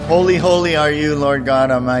Holy, holy are you, Lord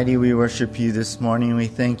God Almighty. We worship you this morning. We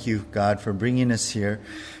thank you, God, for bringing us here.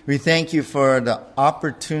 We thank you for the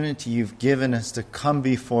opportunity you've given us to come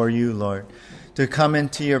before you, Lord, to come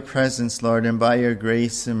into your presence, Lord, and by your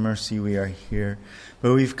grace and mercy we are here.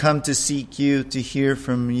 But we've come to seek you, to hear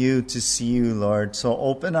from you, to see you, Lord. So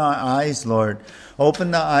open our eyes, Lord. Open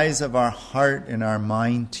the eyes of our heart and our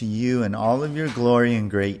mind to you and all of your glory and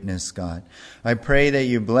greatness, God. I pray that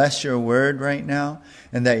you bless your word right now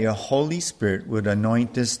and that your Holy Spirit would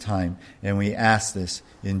anoint this time. And we ask this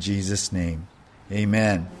in Jesus' name.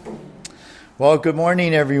 Amen. Well, good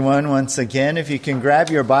morning, everyone. Once again, if you can grab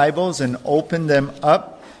your Bibles and open them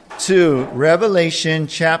up to Revelation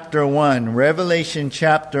chapter 1. Revelation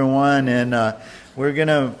chapter 1. And we're going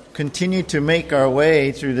to continue to make our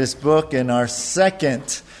way through this book in our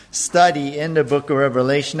second study in the book of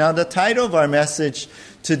Revelation. Now, the title of our message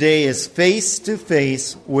today is Face to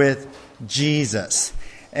Face with Jesus.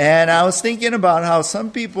 And I was thinking about how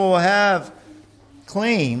some people have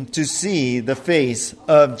claimed to see the face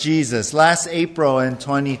of Jesus. Last April in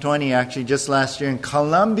 2020, actually just last year in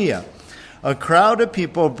Colombia, a crowd of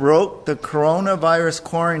people broke the coronavirus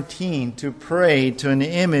quarantine to pray to an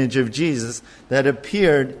image of Jesus that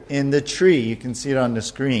appeared in the tree. You can see it on the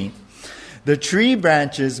screen. The tree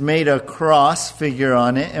branches made a cross figure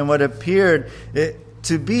on it, and what appeared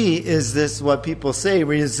to be is this, what people say,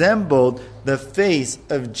 resembled the face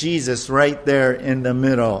of Jesus right there in the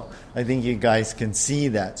middle. I think you guys can see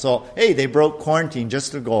that. So, hey, they broke quarantine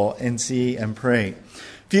just to go and see and pray.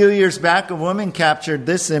 A few years back, a woman captured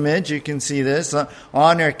this image. You can see this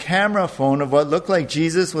on her camera phone of what looked like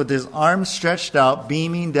Jesus with his arms stretched out,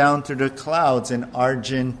 beaming down through the clouds in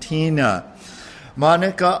Argentina.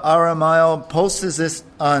 Monica Aramayo posted this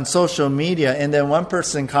on social media, and then one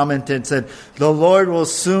person commented, said, "The Lord will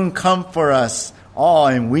soon come for us. Oh,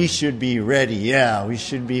 and we should be ready." Yeah, we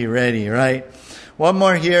should be ready, right? One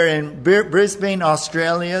more here in Brisbane,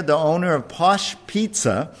 Australia, the owner of Posh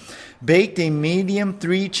Pizza baked a medium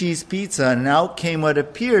 3-cheese pizza, and out came what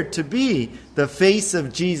appeared to be the face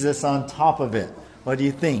of Jesus on top of it. What do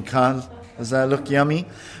you think, huh? Does that look yummy?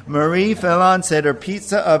 Marie Fallon said her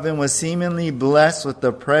pizza oven was seemingly blessed with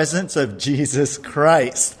the presence of Jesus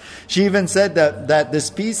Christ. She even said that this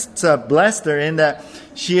pizza blessed her in that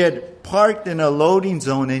she had parked in a loading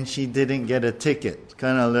zone and she didn't get a ticket.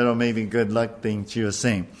 Kind of a little maybe good luck thing she was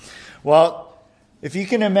saying. Well, if you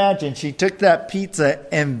can imagine, she took that pizza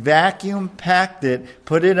and vacuum packed it,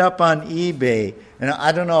 put it up on eBay. And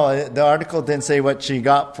I don't know, the article didn't say what she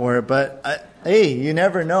got for it, but hey, you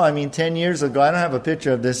never know. I mean, 10 years ago, I don't have a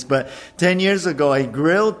picture of this, but 10 years ago, a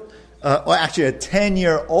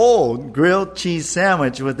 10-year-old grilled cheese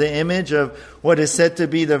sandwich with the image of what is said to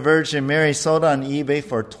be the Virgin Mary sold on eBay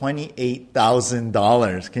for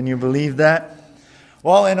 $28,000. Can you believe that?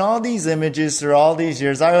 Well, in all these images through all these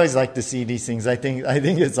years, I always like to see these things. I think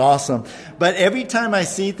it's awesome. But every time I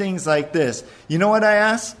see things like this, you know what I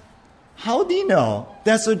ask? How do you know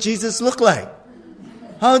that's what Jesus looked like?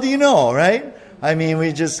 How do you know, right? I mean,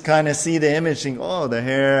 we just kind of see the image and oh, the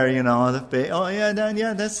hair, the face. Oh, yeah,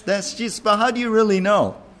 that's Jesus. But how do you really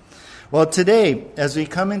know? Well, today, as we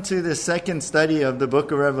come into the second study of the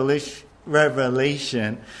book of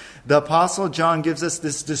Revelation, the Apostle John gives us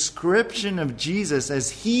this description of Jesus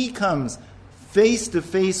as he comes face to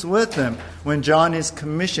face with him when John is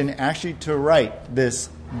commissioned actually to write this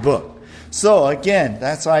book. So again,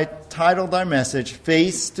 that's why I titled our message,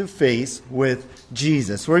 Face to Face with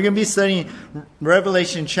Jesus. We're going to be studying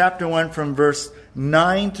Revelation chapter 1 from verse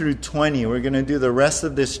 9 through 20. We're going to do the rest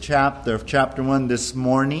of this chapter, of chapter 1 this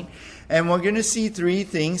morning. And we're going to see three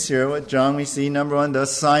things here with John. We see, number one, the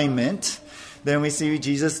assignment. Then we see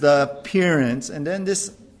Jesus, the appearance. And then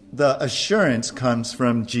the assurance comes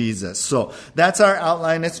from Jesus. So that's our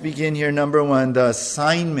outline. Let's begin here. Number one, the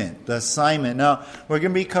assignment. The assignment. Now, we're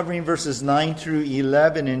going to be covering verses 9 through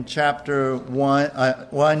 11 in chapter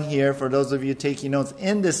 1 here, for those of you taking notes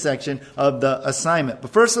in this section of the assignment.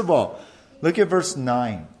 But first of all, look at verse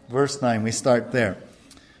 9. Verse 9, we start there.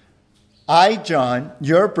 I, John,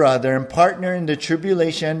 your brother and partner in the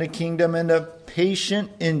tribulation and the kingdom and the patient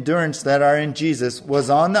endurance that are in Jesus, was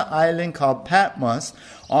on the island called Patmos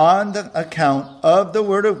on the account of the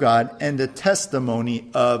word of God and the testimony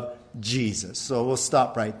of Jesus. So we'll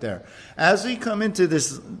stop right there. As we come into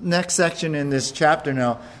this next section in this chapter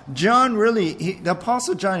now, John the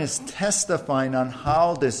Apostle John is testifying on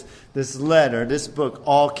how this letter, this book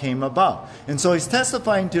all came about. And so he's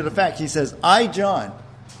testifying to the fact, he says, I, John,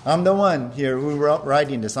 I'm the one here who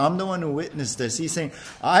writing this. I'm the one who witnessed this. He's saying,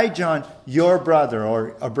 I, John, your brother,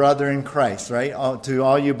 or a brother in Christ, right? To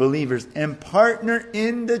all you believers, and partner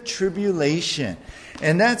in the tribulation.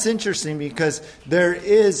 And that's interesting because there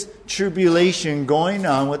is tribulation going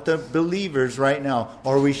on with the believers right now.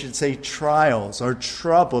 Or we should say trials or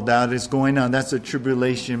trouble that is going on. That's what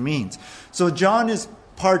tribulation means. So John is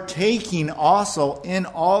partaking also in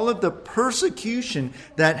all of the persecution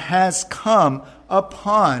that has come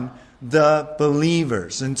upon the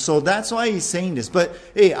believers. And so that's why he's saying this. But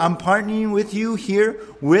hey, I'm partnering with you here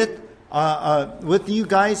with you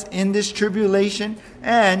guys in this tribulation.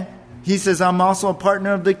 And he says, I'm also a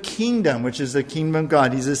partner of the kingdom, which is the kingdom of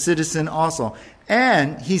God. He's a citizen also.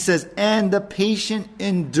 And he says, and the patient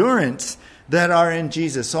endurance that are in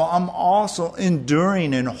Jesus. So I'm also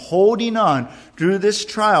enduring and holding on through this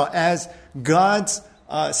trial as God's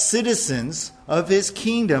citizens of his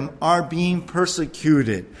kingdom are being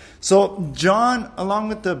persecuted. So John, along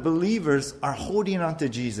with the believers, are holding on to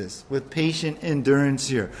Jesus with patient endurance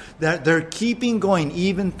here. That they're keeping going,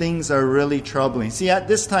 even things are really troubling. See, at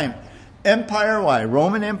this time, empire-wide,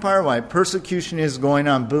 Roman Empire-wide, persecution is going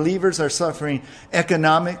on. Believers are suffering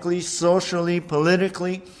economically, socially,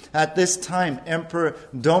 politically. At this time, Emperor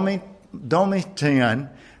Domitian,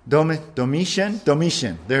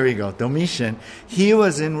 there we go, Domitian, he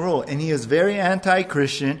was in rule, and he was very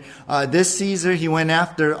anti-Christian. This Caesar, he went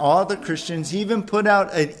after all the Christians. He even put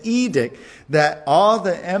out an edict that all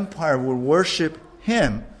the empire would worship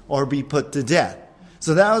him or be put to death.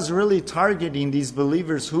 So that was really targeting these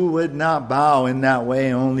believers who would not bow in that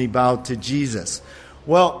way, only bow to Jesus.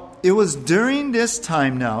 Well, it was during this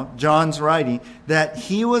time now, John's writing, that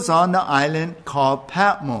he was on the island called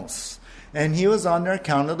Patmos. And he was on the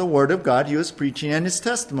account of the Word of God. He was preaching and his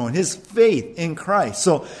testimony, his faith in Christ.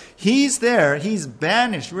 So he's there. He's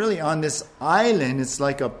banished really on this island. It's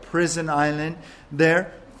like a prison island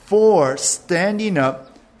there for standing up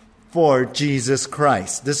for Jesus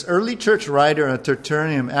Christ. This early church writer,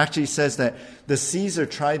 Tertullian, actually says that the Caesar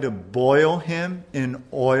tried to boil him in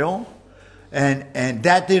oil. And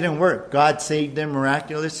that didn't work. God saved them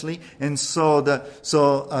miraculously. And so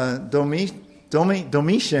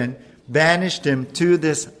Domitian banished him to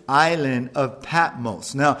this island of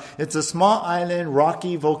Patmos. Now, it's a small island,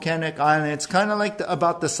 rocky, volcanic island. It's kind of like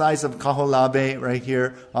about the size of Kaholabe right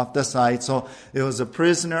here off the side. So it was a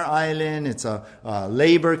prisoner island. It's a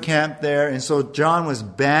labor camp there. And so John was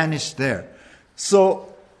banished there.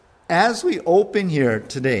 So as we open here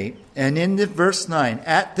today, and in the verse 9,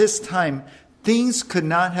 at this time, things could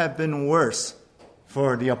not have been worse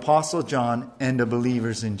for the Apostle John and the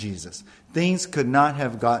believers in Jesus. Things could not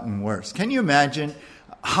have gotten worse. Can you imagine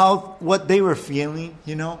what they were feeling,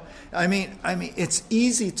 you know? I mean, it's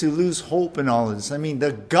easy to lose hope in all of this. I mean,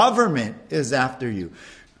 the government is after you.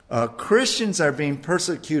 Christians are being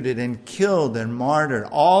persecuted and killed and martyred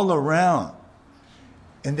all around.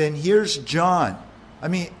 And then here's John. I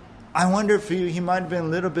mean, I wonder if he might have been a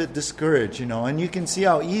little bit discouraged, you know, and you can see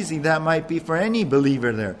how easy that might be for any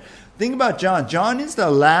believer there. Think about John. John is the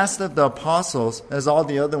last of the apostles, as all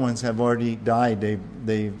the other ones have already died.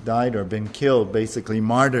 They've died or been killed, basically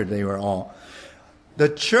martyred, they were all. The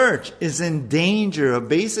church is in danger of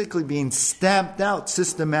basically being stamped out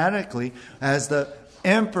systematically as the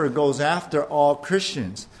emperor goes after all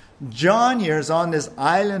Christians. John here is on this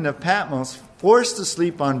island of Patmos, forced to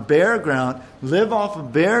sleep on bare ground, live off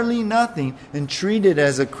of barely nothing, and treated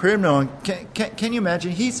as a criminal. And can you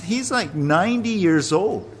imagine? He's like 90 years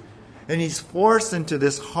old. And he's forced into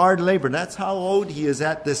this hard labor. That's how old he is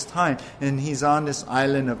at this time. And he's on this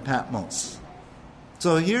island of Patmos.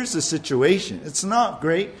 So here's the situation. It's not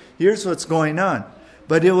great. Here's what's going on.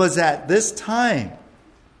 But it was at this time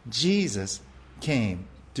Jesus came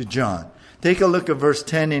to John. Take a look at verse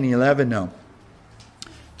 10 and 11 now.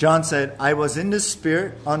 John said, I was in the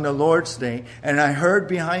Spirit on the Lord's day, and I heard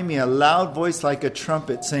behind me a loud voice like a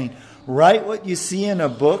trumpet saying, write what you see in a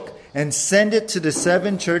book and send it to the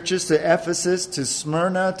 7 churches, to Ephesus, to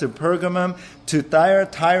Smyrna, to Pergamum, to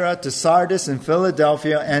Thyatira, to Sardis, and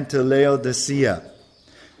Philadelphia, and to Laodicea.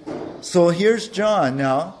 So here's John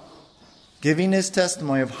now giving his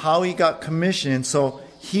testimony of how he got commissioned. So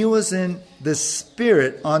he was in the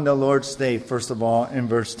Spirit on the Lord's day, first of all, in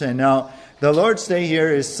verse 10. Now, the Lord's day here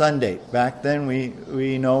is Sunday. Back then,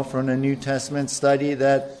 we know from the New Testament study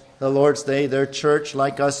that the Lord's Day, their church,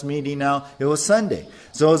 like us meeting now, it was Sunday.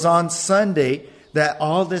 So it was on Sunday that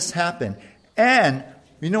all this happened. And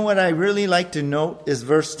you know what I really like to note is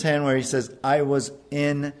verse 10 where he says, I was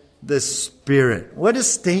in the Spirit. What a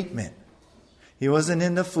statement. He wasn't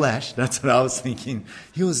in the flesh. That's what I was thinking.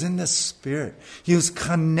 He was in the Spirit. He was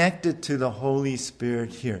connected to the Holy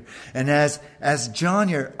Spirit here. And as John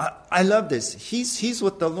here, I love this. He's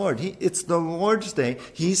with the Lord. It's the Lord's Day.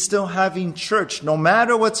 He's still having church no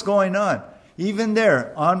matter what's going on. Even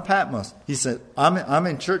there on Patmos, he said, I'm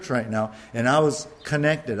in church right now. And I was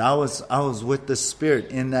connected. I was with the Spirit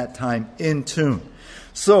in that time, in tune.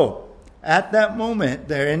 So, at that moment,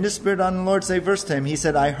 there in the Spirit on the Lord's Day, verse 10, he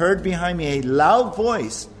said, I heard behind me a loud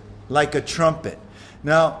voice like a trumpet.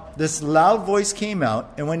 Now, this loud voice came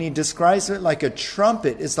out, and when he describes it like a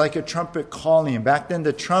trumpet, it's like a trumpet calling. And back then,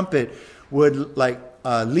 the trumpet would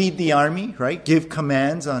lead the army, right? Give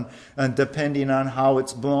commands on depending on how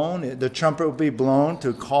it's blown. The trumpet would be blown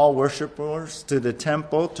to call worshipers to the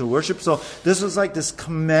temple to worship. So this was like this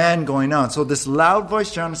command going on. So this loud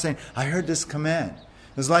voice, John is saying, I heard this command.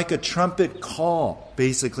 It was like a trumpet call,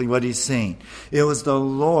 basically what he's saying. It was the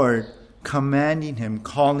Lord commanding him,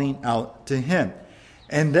 calling out to him.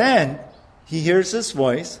 And then he hears this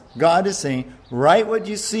voice. God is saying, write what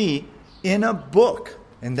you see in a book.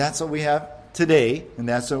 And that's what we have today, and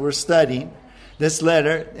that's what we're studying. This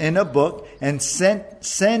letter in a book, and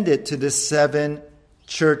send it to the 7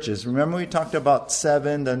 churches. Remember we talked about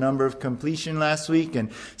 7, the number of completion last week,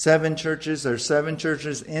 and 7 churches. There are 7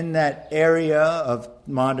 churches in that area of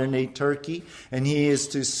modern-day Turkey, and he is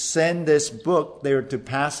to send this book. They are to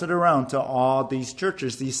pass it around to all these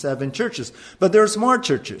churches, these 7 churches. But there's more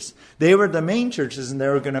churches. They were the main churches, and they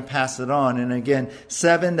were going to pass it on. And again,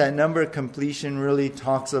 7, that number of completion really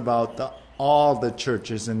talks about all the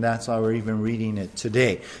churches, and that's why we're even reading it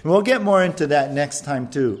today. And we'll get more into that next time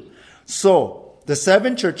too. So, the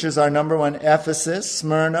 7 churches are number 1, Ephesus,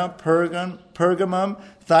 Smyrna, Pergamum,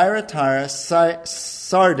 Thyatira,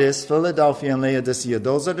 Sardis, Philadelphia, and Laodicea.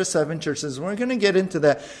 Those are the 7 churches. We're going to get into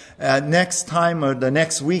that next time, or the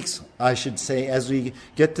next weeks, I should say, as we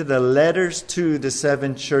get to the letters to the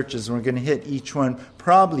 7 churches. We're going to hit each one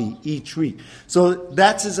probably each week. So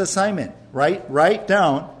that's his assignment, right? Write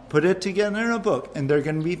down, put it together in a book, and they're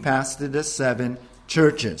going to be passed to the 7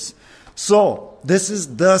 churches. So this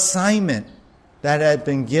is the assignment that had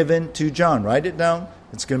been given to John. Write it down.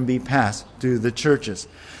 It's going to be passed to the churches.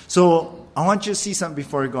 So I want you to see something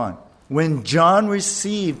before I go on. When John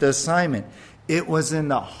received the assignment, it was in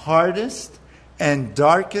the hardest and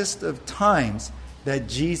darkest of times that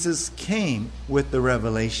Jesus came with the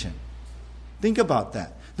revelation. Think about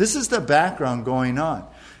that. This is the background going on.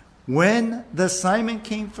 When the assignment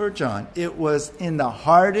came for John, it was in the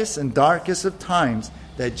hardest and darkest of times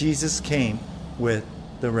that Jesus came with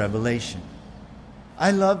the revelation.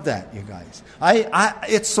 I love that, you guys.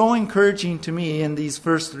 It's so encouraging to me in these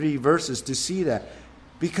first 3 verses to see that,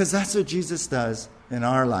 because that's what Jesus does in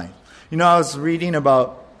our life. You know, I was reading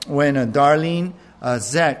about when Darlene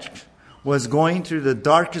Zech was going through the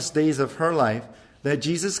darkest days of her life, that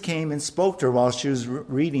Jesus came and spoke to her while she was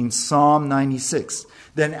reading Psalm 96.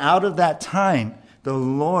 Then out of that time, the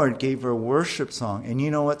Lord gave her a worship song. And you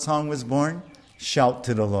know what song was born? Shout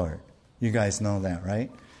to the Lord. You guys know that,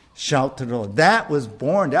 right? Shout to the Lord. That was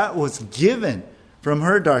born. That was given from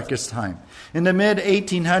her darkest time. In the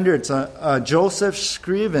mid-1800s, Joseph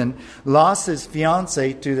Scriven lost his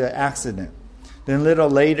fiancée to the accident. Then a little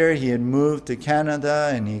later, he had moved to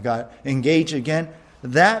Canada and he got engaged again.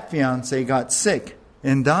 That fiancée got sick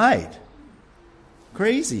and died.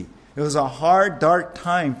 Crazy. It was a hard, dark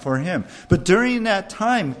time for him. But during that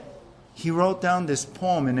time, he wrote down this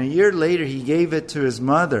poem, and a year later he gave it to his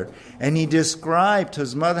mother. And he described to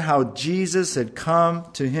his mother how Jesus had come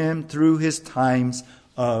to him through his times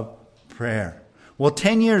of prayer. Well,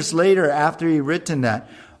 10 years later, after he written that,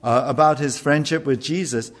 about his friendship with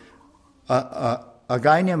Jesus, a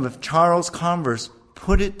guy named Charles Converse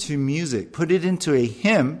put it to music, put it into a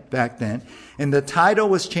hymn back then. And the title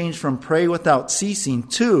was changed from Pray Without Ceasing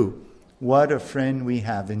to What a Friend We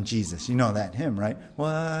Have in Jesus. You know that hymn, right?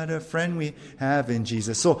 What a friend we have in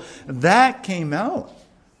Jesus. So that came out.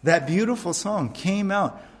 That beautiful song came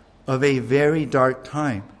out of a very dark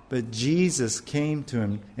time. But Jesus came to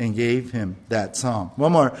him and gave him that song.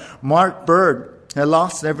 One more. Mark Bird had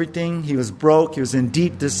lost everything. He was broke. He was in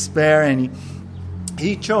deep despair. And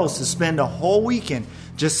he chose to spend a whole weekend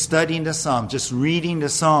just studying the Psalms, just reading the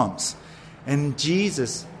Psalms. And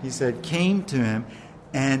Jesus, he said, came to him.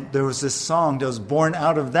 And there was this song that was born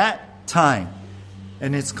out of that time.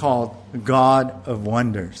 And it's called God of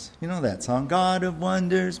Wonders. You know that song? God of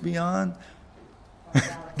Wonders beyond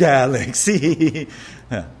galaxy.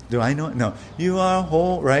 Do I know it? No. You are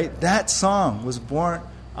whole, right? That song was born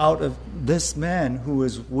out of this man who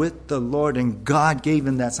was with the Lord, and God gave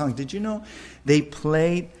him that song. Did you know they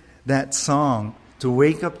played that song to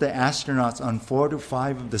wake up the astronauts on 4 to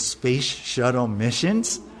 5 of the space shuttle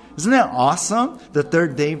missions. Isn't that awesome? The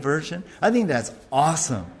third day version. I think that's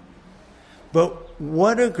awesome. But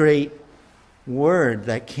what a great word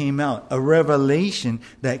that came out, a revelation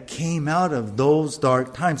that came out of those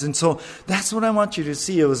dark times. And so that's what I want you to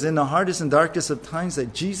see. It was in the hardest and darkest of times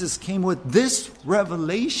that Jesus came with this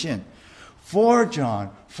revelation for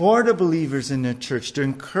John, for the believers in the church, to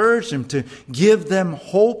encourage them, to give them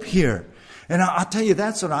hope here. And I'll tell you,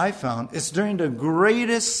 that's what I found. It's during the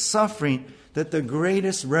greatest suffering that the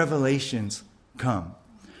greatest revelations come.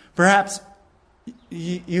 Perhaps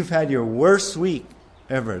you've had your worst week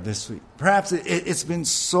ever this week. Perhaps it's been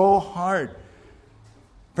so hard.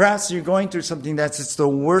 Perhaps you're going through something it's the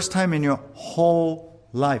worst time in your whole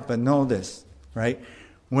life. But know this, right?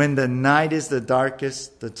 When the night is the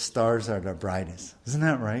darkest, the stars are the brightest. Isn't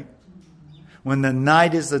that right? When the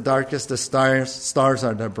night is the darkest, the stars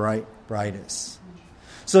are the brightest.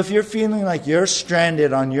 So if you're feeling like you're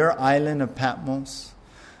stranded on your island of Patmos,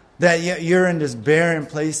 that you're in this barren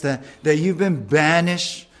place, that you've been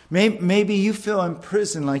banished, maybe you feel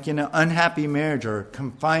imprisoned, like in an unhappy marriage, or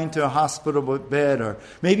confined to a hospital bed, or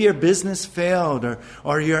maybe your business failed,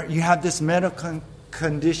 or you have this medical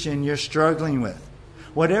condition you're struggling with.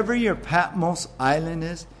 Whatever your Patmos island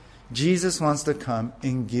is, Jesus wants to come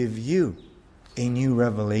and give you a new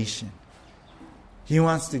revelation. He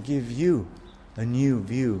wants to give you a new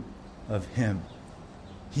view of Him.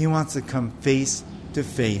 He wants to come face to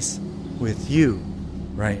face with you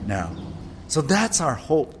right now. So that's our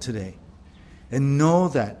hope today. And know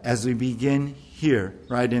that as we begin here,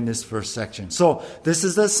 right in this first section. So this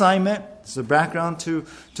is the assignment. It's the background to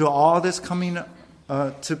all this coming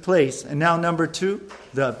to place. And now number 2,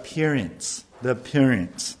 the appearance. The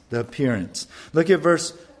appearance. The appearance. Look at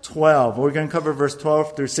verse 12. We're going to cover verse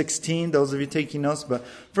 12 through 16, those of you taking notes. But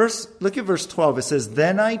first, look at verse 12. It says,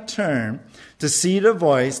 "Then I turned to see the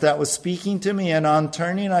voice that was speaking to me, and on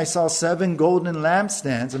turning I saw 7 golden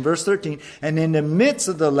lampstands." In verse 13, "And in the midst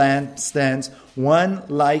of the lampstands, one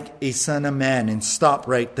like a son of man." And stop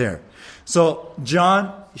right there. So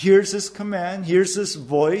John hears this command, hears this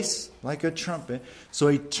voice like a trumpet. So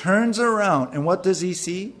he turns around, and what does he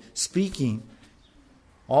see? Speaking.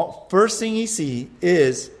 First thing he sees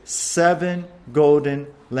is 7 golden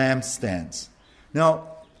lampstands. Now,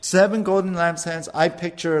 7 golden lampstands, I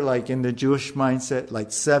picture, like in the Jewish mindset,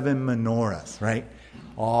 like 7 menorahs, right?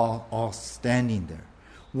 All standing there.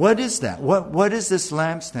 What is that? What is this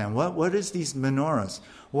lampstand? What is these menorahs?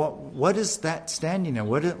 What is that standing there?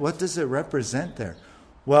 What does it represent there?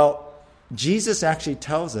 Well, Jesus actually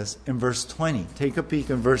tells us in verse 20. Take a peek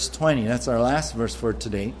in verse 20. That's our last verse for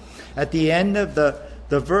today. At the end of the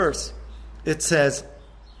verse, it says,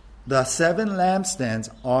 the 7 lampstands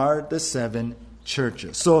are the 7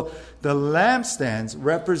 churches. So the lampstands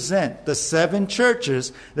represent the 7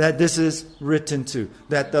 churches that this is written to,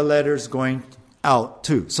 that the letter's going out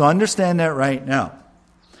to. So understand that right now.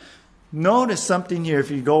 Notice something here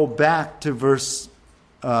if you go back to verse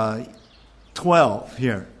 12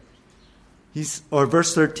 here. Or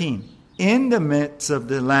verse 13. "In the midst of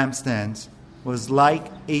the lampstands was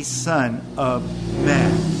like a son of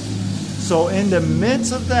man." So in the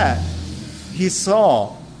midst of that, he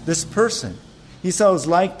saw this person. He saw it was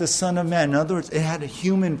like the Son of Man. In other words, it had a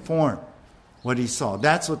human form, what he saw.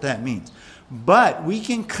 That's what that means. But we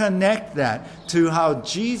can connect that to how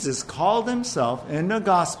Jesus called himself in the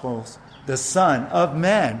Gospels the Son of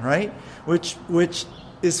Man, right? Which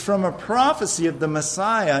is from a prophecy of the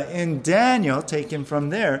Messiah in Daniel, taken from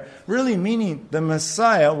there, really meaning the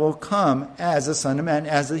Messiah will come as a Son of Man,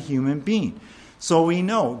 as a human being. So we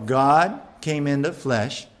know God came in the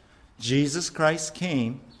flesh. Jesus Christ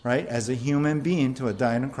came, right, as a human being to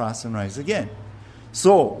die on a cross and rise again.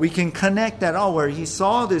 So we can connect that all where he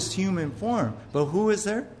saw this human form. But who is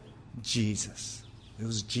there? Jesus. It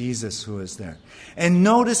was Jesus who was there. And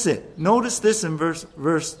notice it. Notice this in verse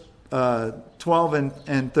 12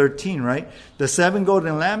 and 13, right? The 7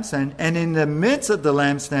 golden lampstands, and in the midst of the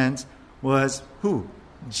lampstands was who?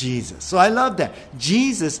 Jesus. So I love that.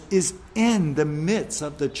 Jesus is in the midst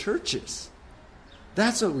of the churches.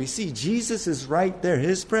 That's what we see. Jesus is right there.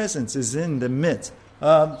 His presence is in the midst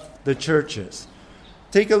of the churches.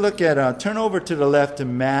 Take a look at, turn over to the left to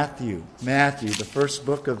Matthew. Matthew, the first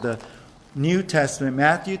book of the New Testament.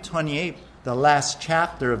 Matthew 28, the last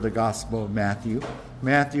chapter of the Gospel of Matthew.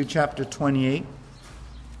 Matthew chapter 28.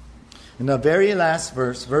 In the very last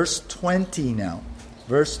verse, verse 20 now.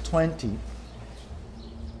 Verse 20.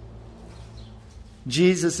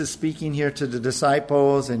 Jesus is speaking here to the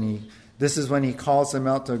disciples, and this is when he calls them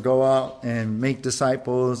out to go out and make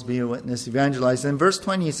disciples, be a witness, evangelize. In verse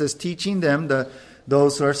 20 he says, teaching them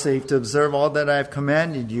those who are saved, to observe all that I have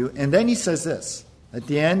commanded you. And then he says this, at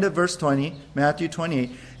the end of verse 20, Matthew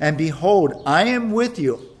 28, and behold, I am with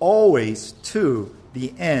you always to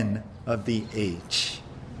the end of the age.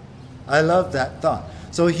 I love that thought.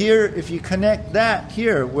 So here, if you connect that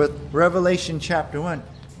here with Revelation chapter 1,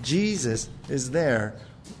 Jesus is there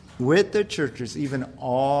with the churches even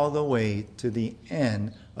all the way to the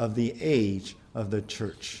end of the age of the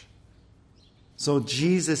church. So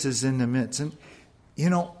Jesus is in the midst. And,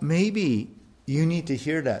 maybe you need to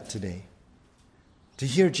hear that today. To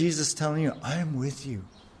hear Jesus telling you, I am with you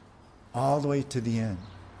all the way to the end.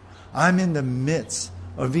 I'm in the midst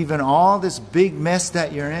of even all this big mess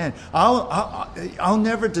that you're in. I'll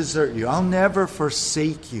never desert you. I'll never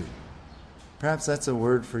forsake you. Perhaps that's a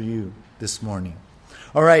word for you this morning.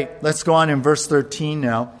 All right, let's go on in verse 13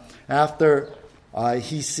 now. After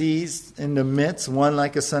he sees in the midst one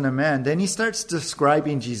like a son of man, then he starts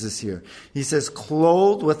describing Jesus here. He says,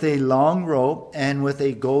 clothed with a long robe and with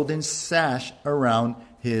a golden sash around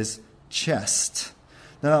his chest.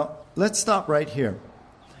 Now, let's stop right here.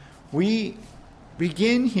 We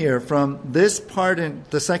begin here from this part, in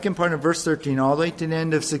the second part of verse 13, all the way to the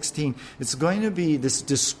end of 16. It's going to be this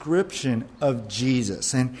description of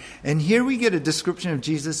Jesus. And here we get a description of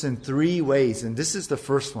Jesus in three ways, and this is the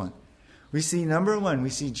first one. We see, number one, we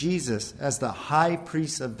see Jesus as the high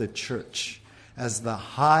priest of the church. As the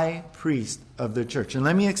high priest of the church. And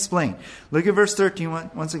let me explain. Look at verse 13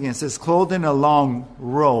 once again. It says, clothed in a long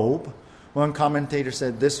robe. One commentator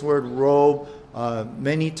said this word robe,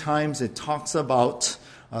 many times it talks about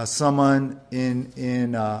someone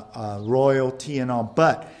in royalty and all.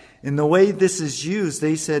 But in the way this is used,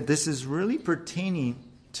 they said this is really pertaining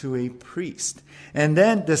to a priest. And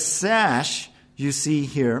then the sash, you see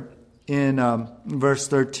here, in verse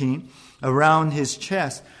 13, around his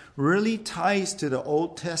chest, really ties to the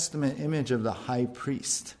Old Testament image of the high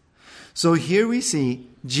priest. So here we see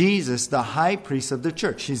Jesus, the high priest of the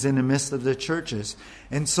church. He's in the midst of the churches.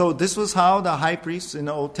 And so this was how the high priests in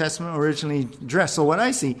the Old Testament originally dressed. So what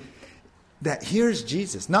I see, that here's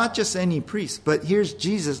Jesus, not just any priest, but here's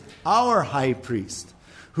Jesus, our high priest,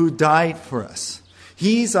 who died for us.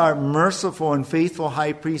 He's our merciful and faithful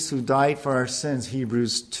high priest who died for our sins,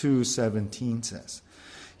 Hebrews 2:17 says.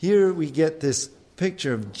 Here we get this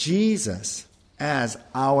picture of Jesus as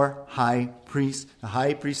our high priest, the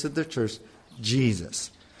high priest of the church, Jesus.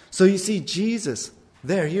 So you see Jesus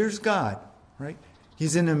there. Here's God, right?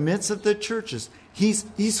 He's in the midst of the churches.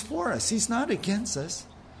 He's for us. He's not against us.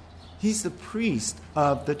 He's the priest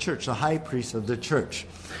of the church, the high priest of the church.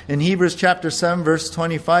 In Hebrews chapter 7, verse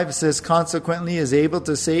 25, it says, consequently is able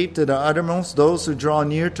to save to the uttermost those who draw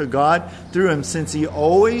near to God through him, since he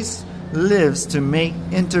always lives to make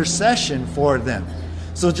intercession for them.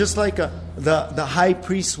 So just like the high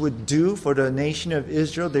priest would do for the nation of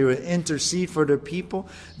Israel, they would intercede for the people.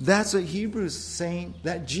 That's what Hebrews is saying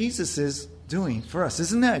that Jesus is doing for us.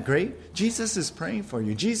 Isn't that great? Jesus is praying for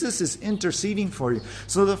you. Jesus is interceding for you.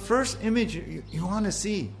 So the first image you want to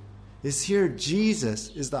see is here Jesus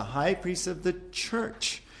is the high priest of the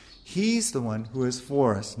church. He's the one who is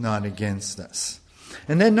for us, not against us.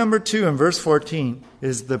 And then number two, in verse 14,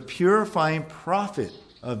 is the purifying prophet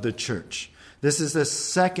of the church. This is the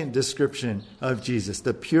second description of Jesus,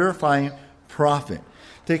 the purifying prophet.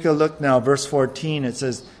 Take a look now, verse 14, it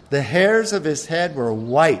says, the hairs of his head were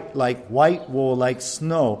white, like white wool, like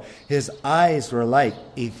snow. His eyes were like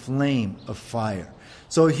a flame of fire.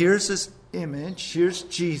 So here's this image. Here's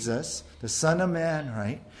Jesus, the Son of Man,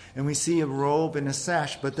 right? And we see a robe and a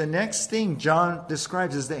sash. But the next thing John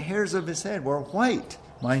describes is the hairs of his head were white.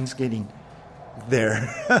 Mine's getting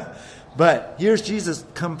there. But here's Jesus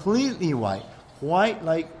completely white. White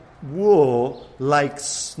like wool, like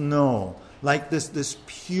snow. Like this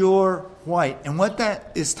pure white. And what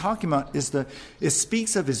that is talking about is it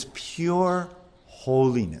speaks of his pure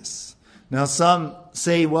holiness. Now some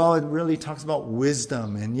say, well, it really talks about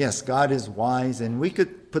wisdom. And yes, God is wise. And we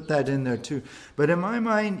could put that in there too. But in my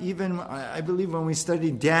mind, even I believe when we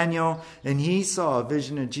studied Daniel and he saw a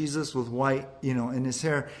vision of Jesus with white, in his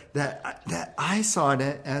hair, that I saw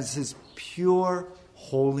it as his pure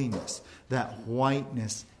holiness, that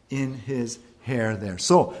whiteness in his hair there.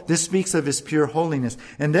 So this speaks of his pure holiness.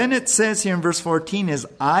 And then it says here in verse 14, his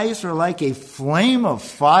eyes are like a flame of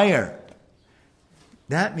fire.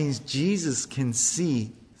 That means Jesus can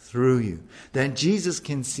see through you. That Jesus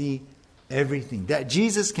can see everything. That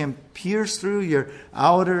Jesus can pierce through your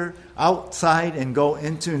outside and go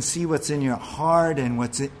into and see what's in your heart and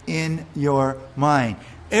what's in your mind.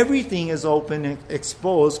 Everything is open and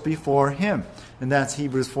exposed before him. And that's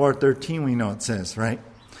Hebrews 4:13 we know it says, right?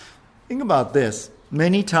 Think about this.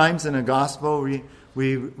 Many times in the gospel,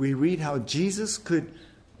 we read how Jesus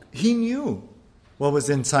he knew what was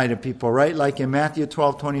inside of people, right? Like in Matthew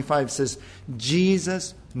 12:25 says,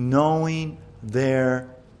 Jesus knowing their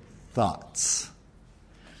thoughts.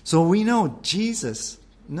 So we know Jesus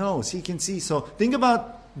knows. He can see. So think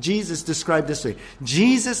about Jesus described this way.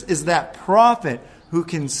 Jesus is that prophet who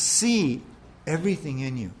can see everything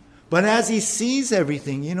in you. But as he sees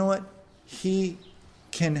everything, you know what? He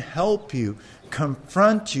can help you,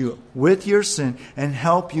 confront you with your sin, and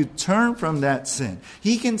help you turn from that sin.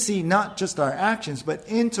 He can see not just our actions, but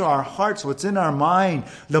into our hearts, what's in our mind,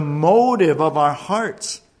 the motive of our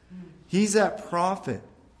hearts. He's that prophet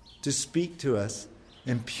to speak to us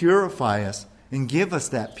and purify us and give us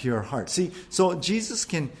that pure heart. See, so Jesus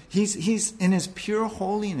he's in his pure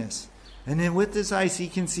holiness. And then with his eyes, he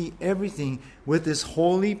can see everything with his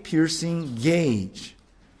holy, piercing gaze.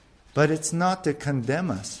 But it's not to condemn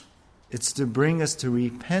us. It's to bring us to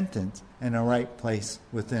repentance and a right place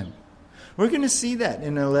with him. We're going to see that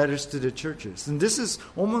in the letters to the churches. And this is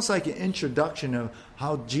almost like an introduction of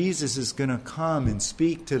how Jesus is going to come and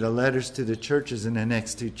speak to the letters to the churches in the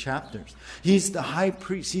next 2 chapters. He's the high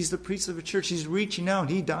priest. He's the priest of the church. He's reaching out.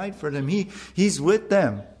 He died for them. He's with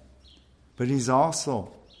them. But he's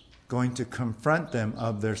also going to confront them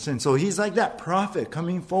of their sin. So he's like that prophet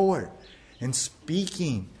coming forward and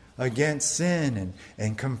speaking against sin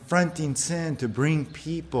and confronting sin to bring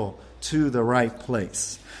people to the right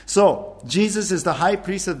place. So, Jesus is the high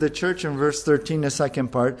priest of the church in verse 13, the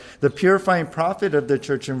second part. The purifying prophet of the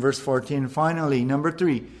church in verse 14. And finally, number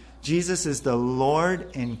 3, Jesus is the Lord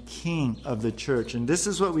and King of the church. And this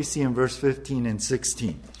is what we see in verse 15 and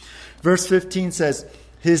 16. Verse 15 says,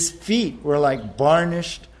 his feet were like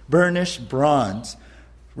burnished bronze,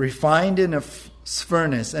 refined in a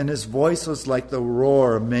furnace, and his voice was like the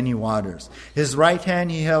roar of many waters. His right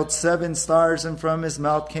hand he held 7 stars, and from his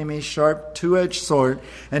mouth came a sharp 2-edged sword,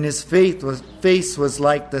 and his face was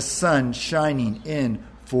like the sun shining in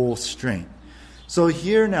full strength. So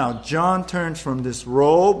here now, John turns from this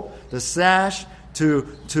robe, the sash, to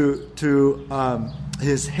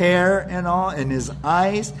his hair and all, and his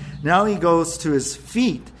eyes. Now he goes to his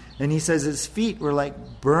feet, and he says his feet were like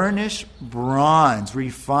burnished bronze,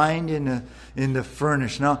 refined in the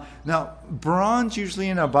furnace. Now, bronze usually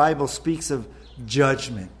in the Bible speaks of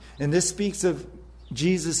judgment. And this speaks of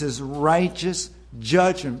Jesus' righteous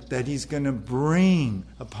judgment that he's going to bring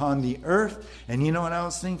upon the earth. And you know what I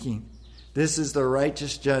was thinking? This is the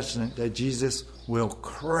righteous judgment that Jesus will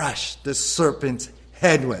crush the serpent's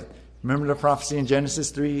head with. Remember the prophecy in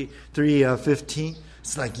Genesis 3:15?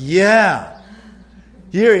 It's like, yeah.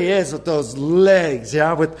 Here he is with those legs,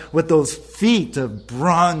 with those feet of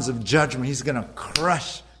bronze of judgment. He's going to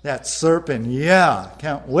crush that serpent. Yeah,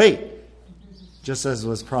 can't wait. Just as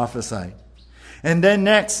was prophesied. And then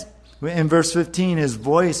next, in verse 15, his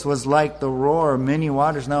voice was like the roar of many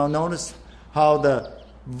waters. Now notice how the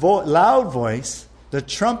loud voice, the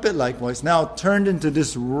trumpet-like voice, now turned into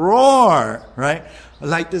this roar, right?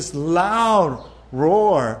 Like this loud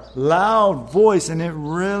roar, loud voice. And it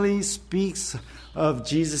really speaks of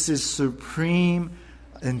Jesus' supreme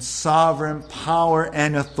and sovereign power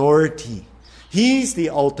and authority. He's the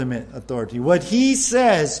ultimate authority. What he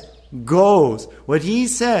says goes. What he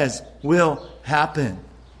says will happen.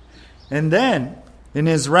 And then, in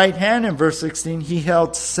his right hand, in verse 16, he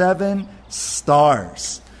held 7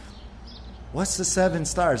 stars. What's the 7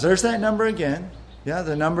 stars? There's that number again. Yeah,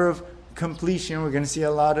 the number of completion. We're going to see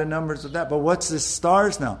a lot of numbers of that. But what's the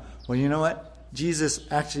stars now? Well, you know what? Jesus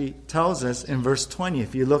actually tells us in verse 20,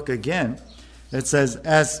 if you look again, it says,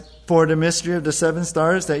 as for the mystery of the 7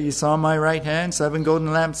 stars that you saw in my right hand, 7 golden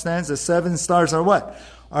lampstands, the 7 stars are what?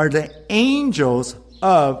 Are the angels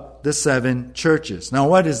of the 7 churches. Now,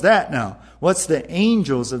 what is that now? What's the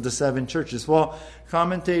angels of the 7 churches? Well,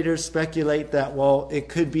 commentators speculate that, well, it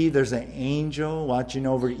could be there's an angel watching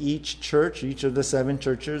over each church, each of the 7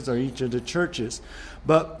 churches, or each of the churches.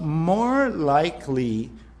 But more likely,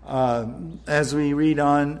 as we read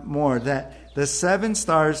on more, that the 7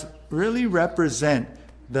 stars really represent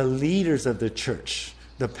the leaders of the church,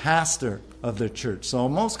 the pastor of the church. So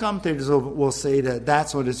most commentators will say that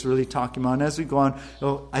that's what it's really talking about. And as we go on,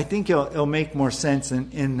 I think it'll make more sense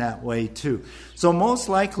in that way too. So most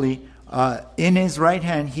likely, in his right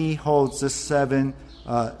hand, he holds the 7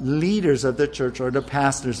 leaders of the church, or the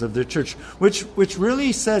pastors of the church, which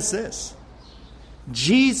really says this: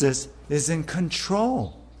 Jesus is in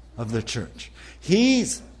control of the church.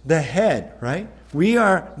 He's the head, right? We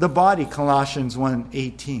are the body, Colossians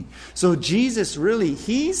 1:18. So Jesus really,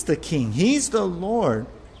 he's the king. He's the Lord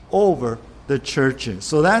over the churches.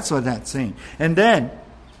 So that's what that's saying. And then,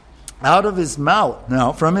 Out of his mouth,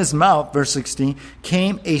 now from his mouth, verse 16,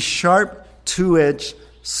 came a sharp two-edged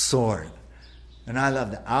sword. And I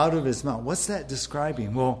love that. Out of his mouth. What's that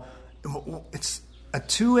describing? Well, it's a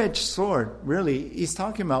two-edged sword. Really, he's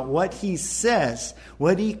talking about what he says,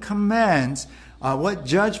 what he commands, what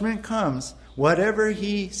judgment comes. Whatever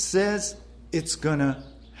he says, it's going to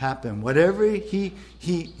happen. Whatever he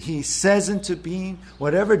says into being,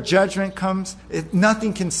 whatever judgment comes,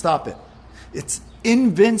 nothing can stop it. It's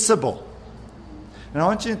invincible. And I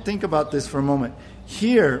want you to think about this for a moment.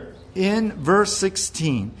 Here in verse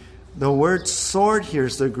 16, the word sword here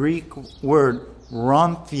is the Greek word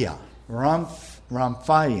ramphia.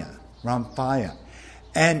 Ramphia.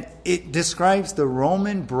 And it describes the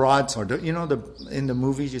Roman broadsword. You know, in the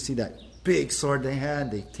movies you see that big sword they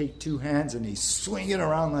had. They take two hands and they swing it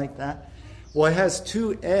around like that. Well, it has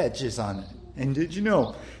two edges on it. And did you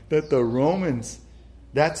know that the Romans,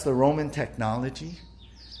 that's the Roman technology?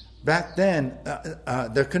 Back then,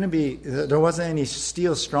 there wasn't any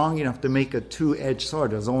steel strong enough to make a two-edged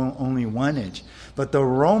sword. There was only one edge. But the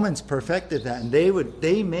Romans perfected that, and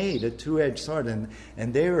they made a two-edged sword, and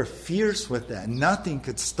they were fierce with that. Nothing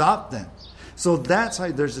could stop them. So that's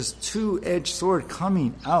why there's this two-edged sword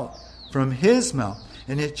coming out from his mouth.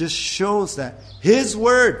 And it just shows that his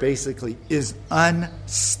word, basically, is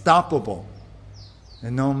unstoppable.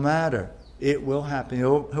 And no matter, it will happen. It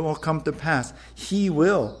will come to pass. He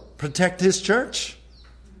will protect his church.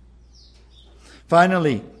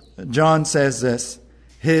 Finally, John says this,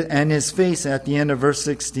 and his face at the end of verse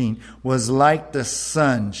 16 was like the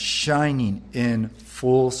sun shining in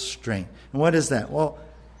full strength. And what is that? Well,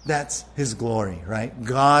 that's his glory, right?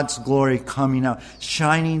 God's glory coming out,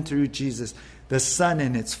 shining through Jesus. The sun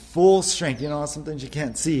in its full strength. You know, sometimes you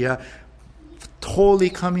can't see.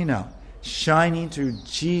 Totally coming out, shining through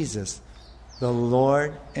Jesus, the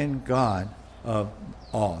Lord and God of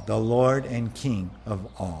all, the Lord and King of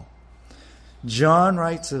all. John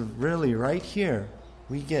writes really right here,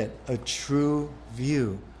 we get a true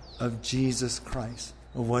view of Jesus Christ,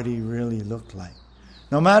 of what he really looked like.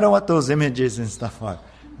 No matter what those images and stuff are,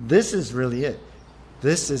 this is really it.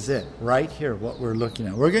 This is it, right here, what we're looking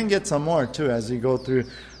at. We're going to get some more, too, as we go through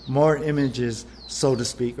more images, so to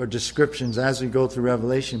speak, or descriptions as we go through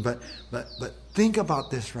Revelation. But think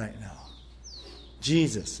about this right now.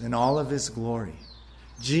 Jesus in all of his glory.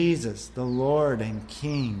 Jesus, the Lord and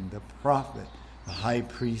King, the prophet, the high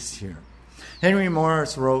priest here. Henry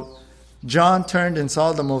Morris wrote, John turned and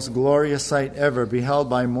saw the most glorious sight ever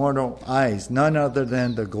beheld by mortal eyes, none other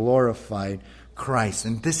than the glorified Christ.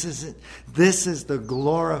 And this is it. This is the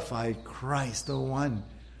glorified Christ, the one,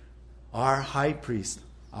 our high priest,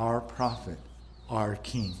 our prophet, our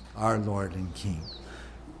King, our Lord and King.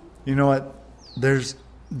 You know what?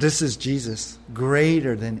 This is Jesus,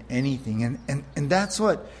 greater than anything. And that's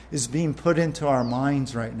what is being put into our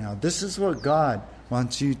minds right now. This is what God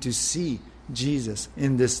wants you to see Jesus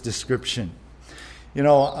in this description. You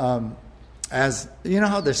know, as you know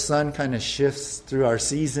how the sun kind of shifts through our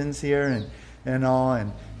seasons here and all.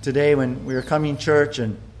 And today when we were coming to church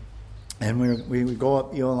and we go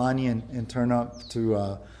up Iolani and turn up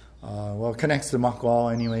to, it connects to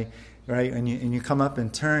Makwao anyway, right? And you come up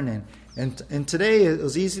and turn and today it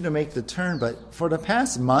was easy to make the turn, but for the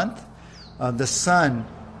past month, the sun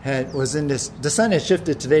the sun had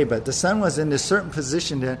shifted today, but the sun was in this certain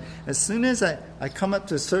position that as soon as I come up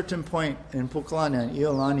to a certain point in Pukalani and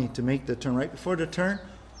Iolani to make the turn, right before the turn,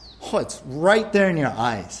 it's right there in your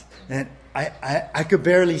eyes. And I could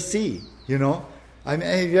barely see, you know. I mean,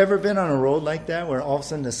 have you ever been on a road like that where all of a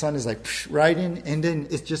sudden the sun is like right in, and then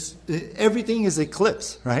it's just, everything is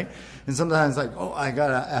eclipsed, right? And sometimes like, I got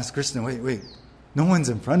to ask Kristen, wait, no one's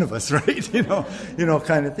in front of us, right? You know,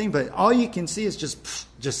 kind of thing. But all you can see is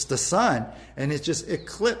just the sun, and it just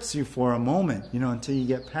eclipses you for a moment, you know, until you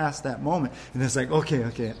get past that moment. And it's like,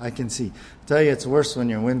 okay, I can see. I tell you, it's worse when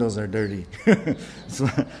your windows are dirty. So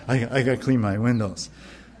I got to clean my windows.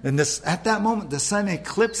 And at that moment, the sun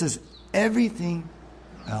eclipses everything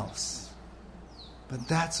else. But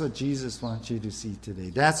that's what Jesus wants you to see today.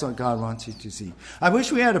 That's what God wants you to see. I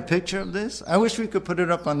wish we had a picture of this. I wish we could put it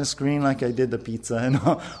up on the screen like I did the pizza and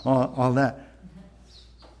all that.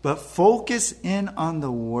 But focus in on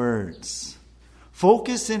the words.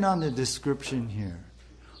 Focus in on the description here.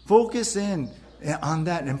 Focus in on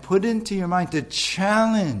that and put into your mind to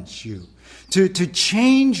challenge you. To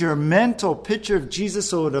change your mental picture of Jesus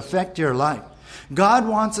so it would affect your life. God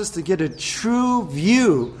wants us to get a true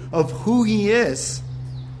view of who He is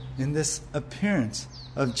in this appearance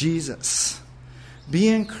of Jesus. Be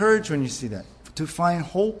encouraged when you see that, to find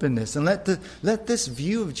hope in this, and let this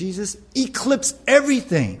view of Jesus eclipse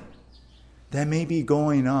everything that may be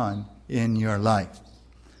going on in your life.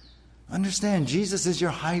 Understand, Jesus is your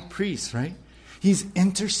high priest, right? He's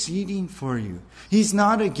interceding for you. He's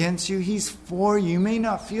not against you. He's for you. You may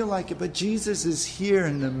not feel like it, but Jesus is here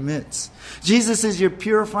in the midst. Jesus is your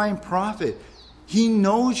purifying prophet. He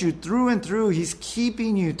knows you through and through. He's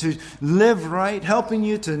keeping you to live right, helping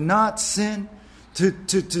you to not sin, to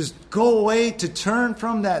go away, to turn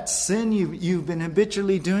from that sin you've been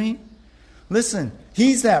habitually doing. Listen,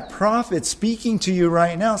 He's that prophet speaking to you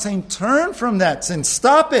right now, saying, turn from that sin.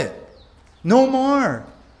 Stop it. No more.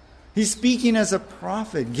 He's speaking as a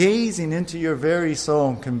prophet, gazing into your very soul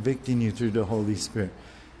and convicting you through the Holy Spirit.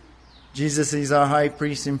 Jesus is our high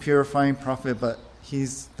priest and purifying prophet, but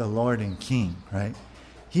He's the Lord and King, right?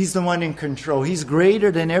 He's the one in control. He's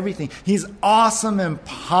greater than everything. He's awesome in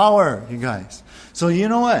power, you guys. So you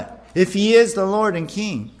know what? If He is the Lord and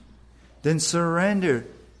King, then surrender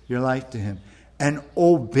your life to Him and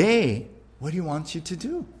obey what He wants you to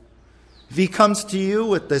do. If He comes to you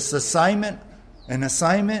with this assignment, and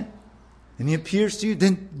He appears to you,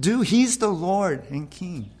 then do. He's the Lord and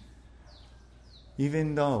King.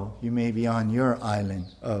 Even though you may be on your island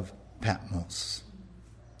of Patmos.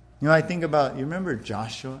 You know, I think about, you remember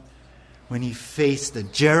Joshua? When he faced the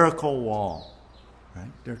Jericho wall,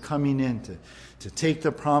 right? They're coming in to take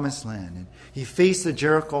the promised land. And he faced the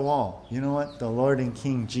Jericho wall. You know what? The Lord and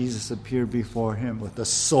King Jesus appeared before him with a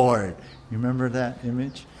sword. You remember that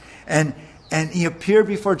image? And He appeared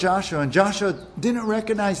before Joshua. And Joshua didn't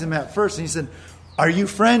recognize him at first. And he said, are you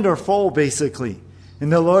friend or foe, basically?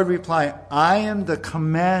 And the Lord replied, I am the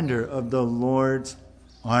commander of the Lord's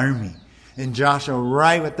army. And Joshua,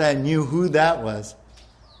 right with that, knew who that was.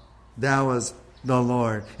 That was the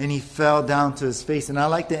Lord. And he fell down to his face. And I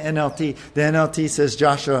like the NLT. The NLT says,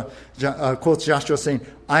 quotes Joshua saying,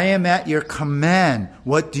 I am at your command.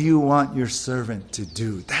 What do you want your servant to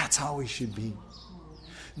do? That's how we should be.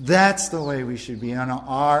 That's the way we should be on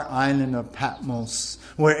our island of Patmos,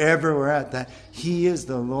 wherever we're at, that He is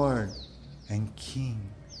the Lord and King.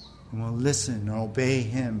 And we'll listen and obey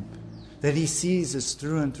Him. That He sees us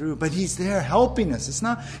through and through. But He's there helping us.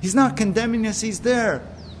 He's not condemning us. He's there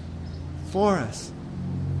for us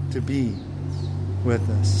to be with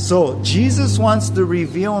us. So Jesus wants to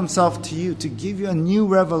reveal Himself to you, to give you a new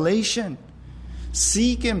revelation.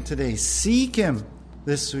 Seek Him today. Seek Him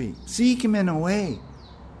this week. Seek Him in a way.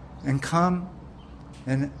 And come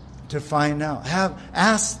and to find out.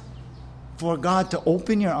 Ask for God to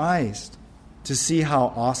open your eyes to see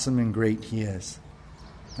how awesome and great He is.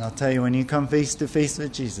 And I'll tell you, when you come face to face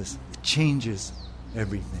with Jesus, it changes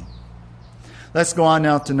everything. Let's go on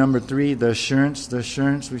now to number 3, the assurance. The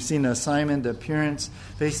assurance. We've seen the assignment, the appearance,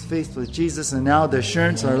 face to face with Jesus, and now the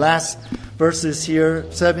assurance. Our last verses here,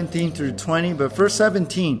 17 through 20. But verse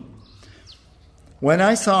 17. When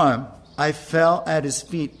I saw Him, I fell at His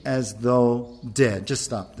feet as though dead. Just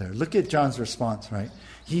stop there. Look at John's response, right?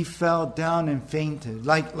 He fell down and fainted,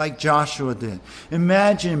 like Joshua did.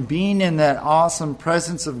 Imagine being in that awesome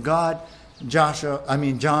presence of God.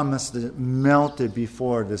 John must have melted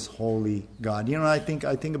before this holy God. You know, I think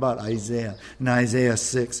about Isaiah in Isaiah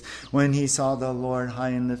 6, when he saw the Lord high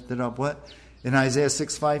and lifted up. What? In Isaiah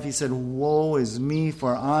 6:5, he said, woe is me,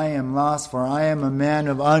 for I am lost, for I am a man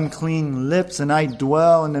of unclean lips, and I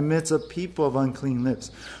dwell in the midst of people of unclean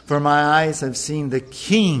lips. For my eyes have seen the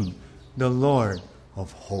King, the Lord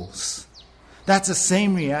of hosts. That's the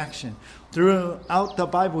same reaction. Throughout the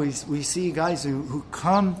Bible, we see guys who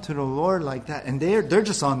come to the Lord like that, and they're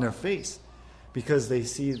just on their face because they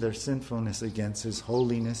see their sinfulness against His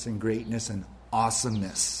holiness and greatness and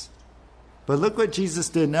awesomeness. But look what Jesus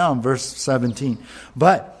did now in verse 17.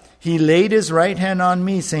 But He laid His right hand on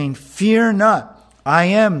me, saying, fear not, I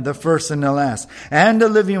am the first and the last, and the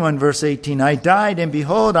living one. Verse 18, I died, and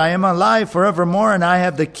behold, I am alive forevermore, and I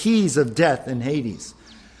have the keys of death and Hades.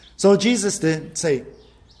 So Jesus didn't say,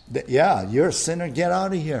 yeah, you're a sinner, get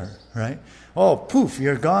out of here, right? Oh, poof,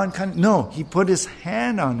 you're gone. No, He put His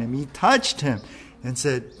hand on him. He touched him and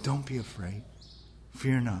said, don't be afraid.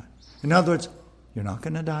 Fear not. In other words, you're not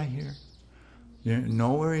going to die here.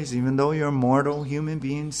 No worries, even though you're a mortal human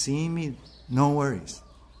being, seeing me, no worries.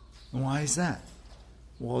 And why is that?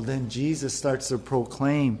 Well, then Jesus starts to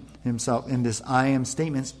proclaim Himself in this I am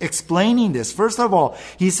statements, explaining this. First of all,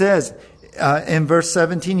 He says, in verse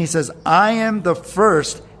 17, He says, I am the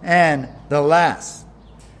first and the last.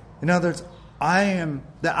 In other words, I am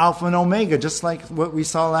the Alpha and Omega, just like what we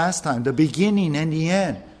saw last time, the beginning and the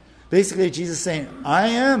end. Basically, Jesus is saying, I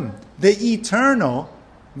am the eternal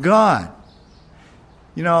God.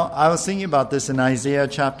 You know, I was thinking about this in Isaiah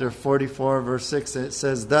chapter 44, verse 6. It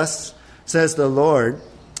says, thus says the Lord,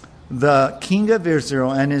 the King of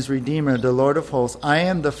Israel and his Redeemer, the Lord of hosts. I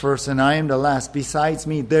am the first and I am the last. Besides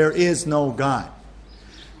me, there is no God.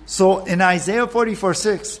 So in Isaiah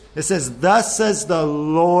 44:6, it says, thus says the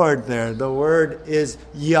Lord there. The word is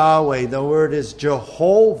Yahweh. The word is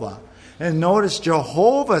Jehovah. And notice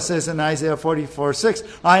Jehovah says in Isaiah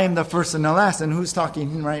 44:6, I am the first and the last. And who's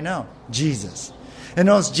talking right now? Jesus. And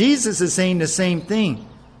notice Jesus is saying the same thing.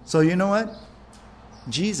 So you know what?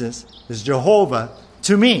 Jesus is Jehovah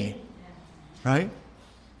to me. Right?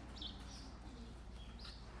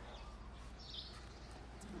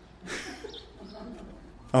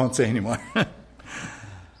 I won't say anymore.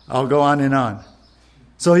 I'll go on and on.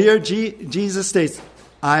 So here Jesus states,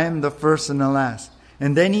 I am the first and the last.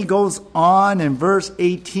 And then he goes on in verse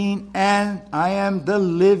 18, and I am the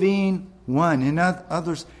living one. In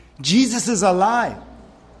others, Jesus is alive.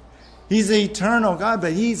 He's the eternal God,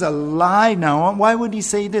 but he's alive now. Why would he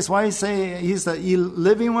say this? Why say he's the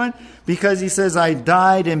living one? Because he says, I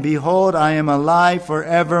died, and behold, I am alive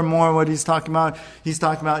forevermore. What he's talking about? He's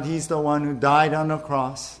talking about he's the one who died on the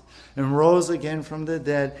cross and rose again from the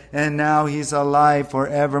dead. And now he's alive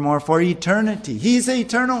forevermore, for eternity. He's the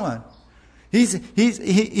eternal one. He's the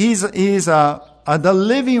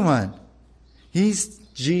living one. He's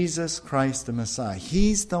Jesus Christ the Messiah.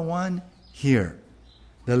 He's the one here.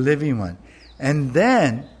 The living one. And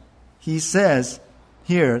then he says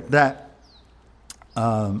here that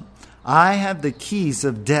I have the keys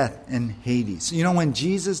of death and Hades. You know, when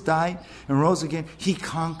Jesus died and rose again, he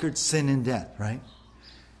conquered sin and death, right?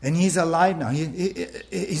 And he's alive now.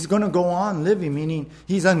 He's going to go on living, meaning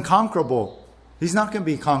he's unconquerable. He's not going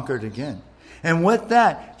to be conquered again. And with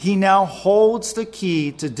that, he now holds the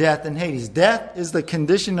key to death and Hades. Death is the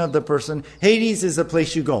condition of the person. Hades is the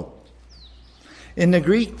place you go. In the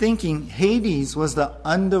Greek thinking, Hades was the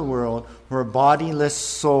underworld where bodiless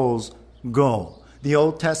souls go. The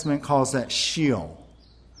Old Testament calls that Sheol.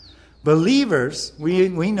 Believers, we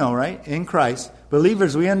know, right? In Christ,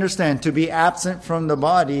 believers, we understand to be absent from the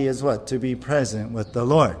body is what? To be present with the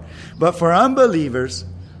Lord. But for unbelievers,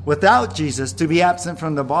 without Jesus, to be absent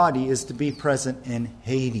from the body is to be present in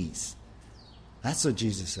Hades. That's what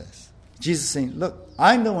Jesus says. Jesus is saying, look,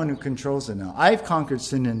 I'm the one who controls it now. I've conquered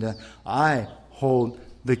sin and death. I hold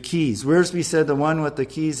the keys. Wiersbe said the one with the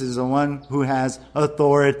keys is the one who has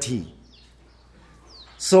authority.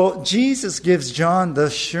 So Jesus gives John the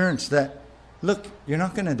assurance that, look, you're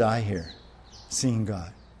not going to die here seeing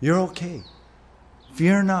God. You're okay.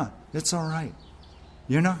 Fear not. It's all right.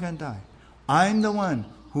 You're not going to die. I'm the one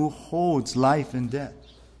who holds life and death.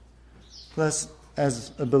 Plus,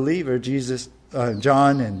 as a believer,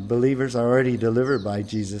 John and believers are already delivered by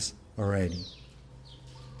Jesus already.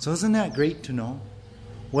 So isn't that great to know?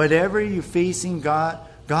 Whatever you're facing, God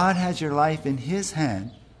has your life in His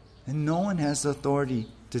hand, and no one has the authority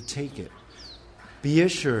to take it. Be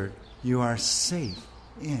assured you are safe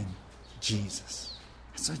in Jesus.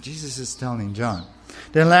 That's what Jesus is telling John.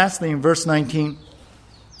 Then lastly, in verse 19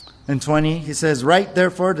 and 20, he says, write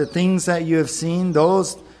therefore the things that you have seen,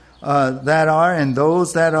 those that are and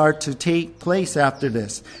those that are to take place after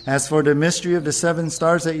this. As for the mystery of the 7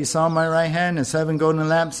 stars that you saw in my right hand, the 7 golden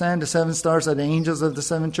lampstands, the 7 stars are the angels of the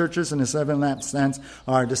 7 churches, and the 7 lampstands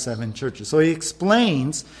are the 7 churches. So he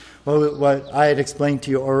explains what I had explained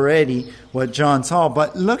to you already, what John saw.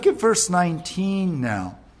 But look at verse 19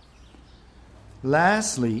 now.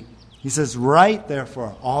 Lastly, he says, write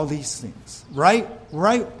therefore all these things. Write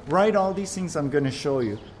all these things I'm going to show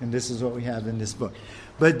you. And this is what we have in this book.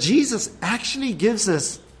 But Jesus actually gives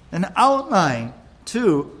us an outline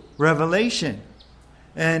to Revelation.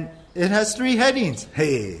 And it has 3 headings.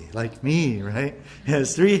 Hey, like me, right? It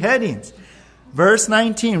has 3 headings. Verse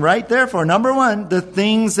 19, write therefore, number 1, the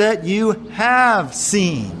things that you have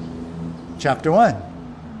seen. Chapter 1.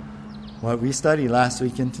 What we studied last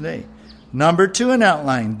week and today. Number 2, an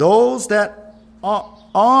outline. Those that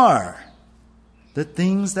are. The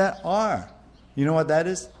things that are. You know what that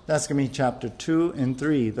is? That's going to be chapter 2 and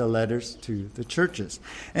 3, the letters to the churches.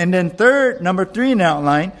 And then number 3 in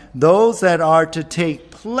outline, those that are to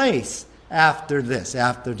take place after this,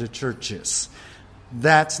 after the churches.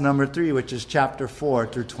 That's number 3, which is chapter 4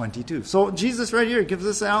 through 22. So Jesus right here gives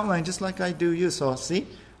us an outline just like I do you. So see,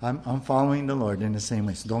 I'm following the Lord in the same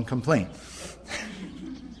way. So don't complain.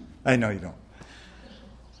 I know you don't.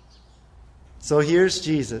 So here's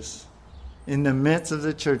Jesus in the midst of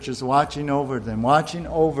the churches, watching over them, watching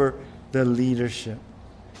over the leadership.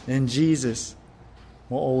 And Jesus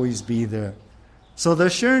will always be there. So the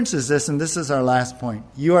assurance is this, and this is our last point.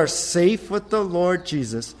 You are safe with the Lord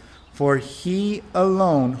Jesus, for He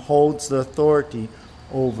alone holds the authority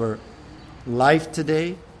over life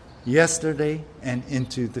today yesterday, and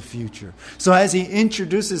into the future. So as he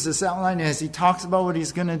introduces this outline, as he talks about what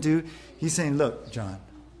he's going to do, he's saying, look, John,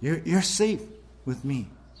 you're safe with me.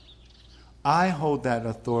 I hold that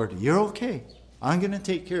authority. You're okay. I'm going to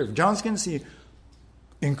take care of it. John's going to see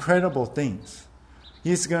incredible things.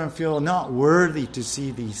 He's going to feel not worthy to see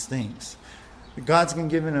these things. God's going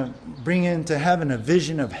to bring into heaven a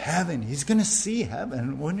vision of heaven. He's going to see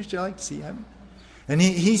heaven. Wouldn't you like to see heaven? And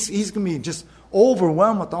he's going to be just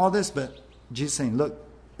overwhelmed with all this. But Jesus saying, look,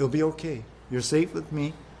 it'll be okay. You're safe with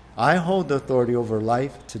me. I hold the authority over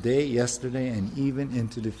life today, yesterday, and even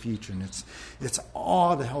into the future. And it's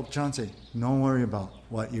all to help John say, don't worry about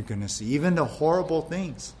what you're going to see. Even the horrible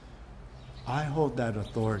things. I hold that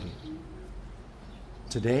authority.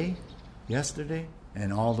 Today, yesterday,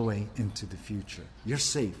 and all the way into the future. You're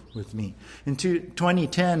safe with me. In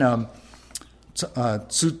 2010,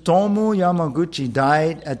 Tsutomu Yamaguchi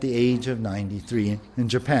died at the age of 93 in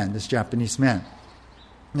Japan, this Japanese man.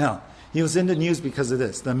 Now, he was in the news because of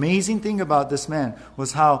this. The amazing thing about this man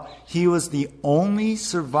was how he was the only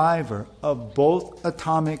survivor of both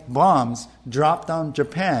atomic bombs dropped on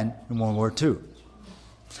Japan in World War II.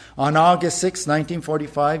 On August 6,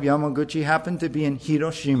 1945, Yamaguchi happened to be in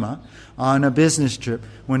Hiroshima on a business trip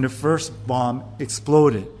when the first bomb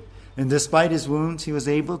exploded. And despite his wounds, he was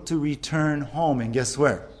able to return home. And guess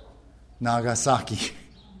where? Nagasaki.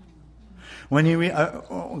 When he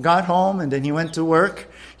got home and then he went to work,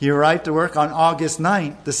 he arrived to work on August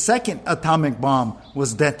 9th. The second atomic bomb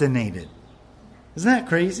was detonated. Isn't that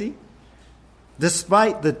crazy?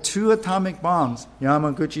 Despite the 2 atomic bombs,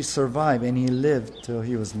 Yamaguchi survived and he lived till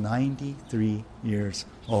he was 93 years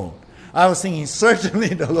old. I was thinking certainly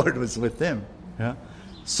the Lord was with him. Yeah?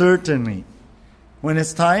 Certainly. When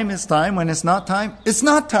it's time, it's time. When it's not time, it's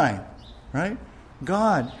not time. Right?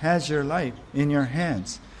 God has your life in your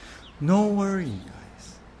hands. No worry,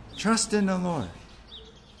 guys. Trust in the Lord.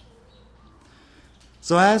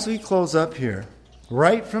 So as we close up here,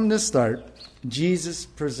 right from the start, Jesus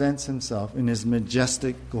presents himself in his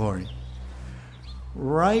majestic glory.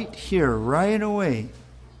 Right here, right away,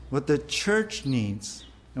 what the church needs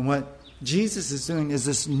and what Jesus is doing is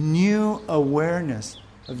this new awareness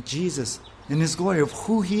of Jesus in his glory, of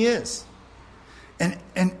who he is. And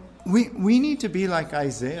we need to be like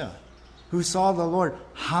Isaiah, who saw the Lord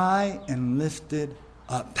high and lifted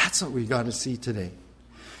up. That's what we got to see today.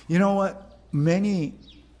 You know what? Many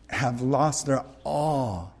have lost their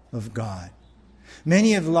awe of God.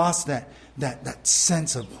 Many have lost that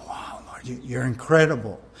sense of, wow, Lord, you're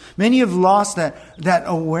incredible. Many have lost that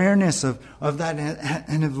awareness of that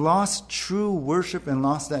and have lost true worship and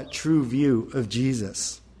lost that true view of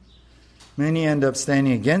Jesus. Many end up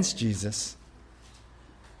standing against Jesus,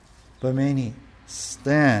 but many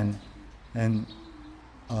stand and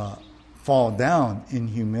fall down in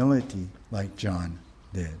humility like John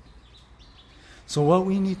did. So what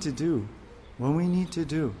we need to do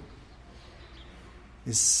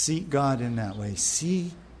is seek God in that way.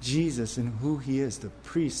 See Jesus and who he is, the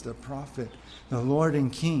priest, the prophet, the Lord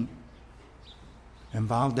and King, and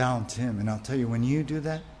bow down to him. And I'll tell you, when you do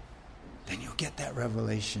that, then you'll get that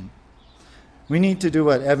revelation. We need to do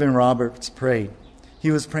what Evan Roberts prayed. He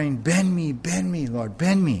was praying, bend me, Lord,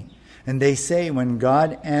 bend me. And they say when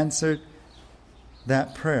God answered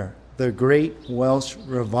that prayer, the great Welsh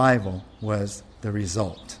revival was the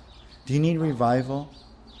result. Do you need revival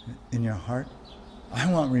in your heart?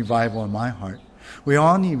 I want revival in my heart. We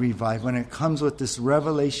all need revival when it comes with this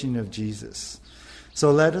revelation of Jesus.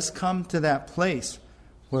 So let us come to that place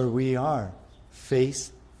where we are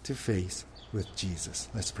face to face with Jesus.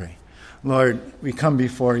 Let's pray. Lord, we come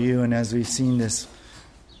before you, and as we've seen this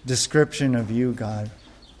description of you, God,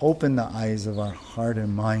 open the eyes of our heart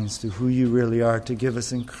and minds to who you really are, to give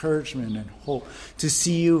us encouragement and hope, to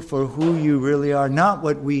see you for who you really are, not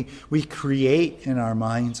what we create in our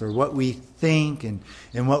minds or what we think and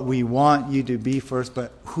what we want you to be for us,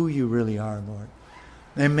 but who you really are, Lord.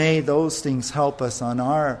 And may those things help us on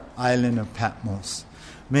our island of Patmos.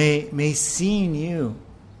 May seeing you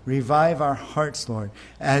revive our hearts, Lord,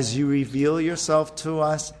 as you reveal yourself to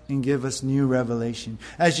us and give us new revelation.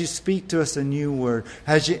 As you speak to us a new word.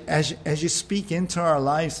 As you speak into our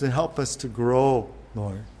lives to help us to grow,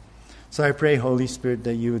 Lord. So I pray, Holy Spirit,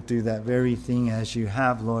 that you would do that very thing as you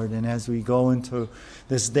have, Lord. And as we go into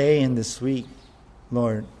this day and this week,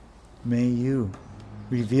 Lord, may you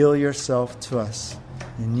reveal yourself to us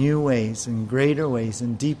in new ways, in greater ways,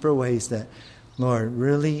 in deeper ways that, Lord,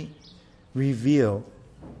 really reveal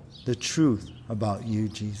the truth about you,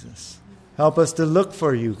 Jesus. Help us to look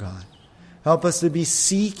for you, God. Help us to be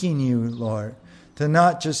seeking you, Lord, to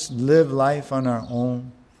not just live life on our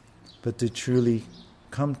own, but to truly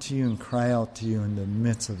come to you and cry out to you in the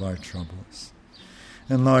midst of our troubles.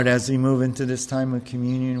 And Lord, as we move into this time of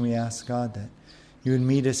communion, we ask, God, that you would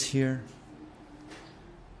meet us here.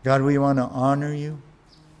 God, we want to honor you.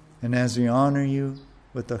 And as we honor you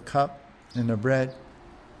with the cup and the bread,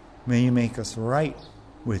 may you make us right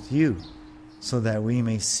with you so that we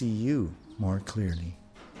may see you more clearly.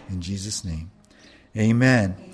 In Jesus' name, amen.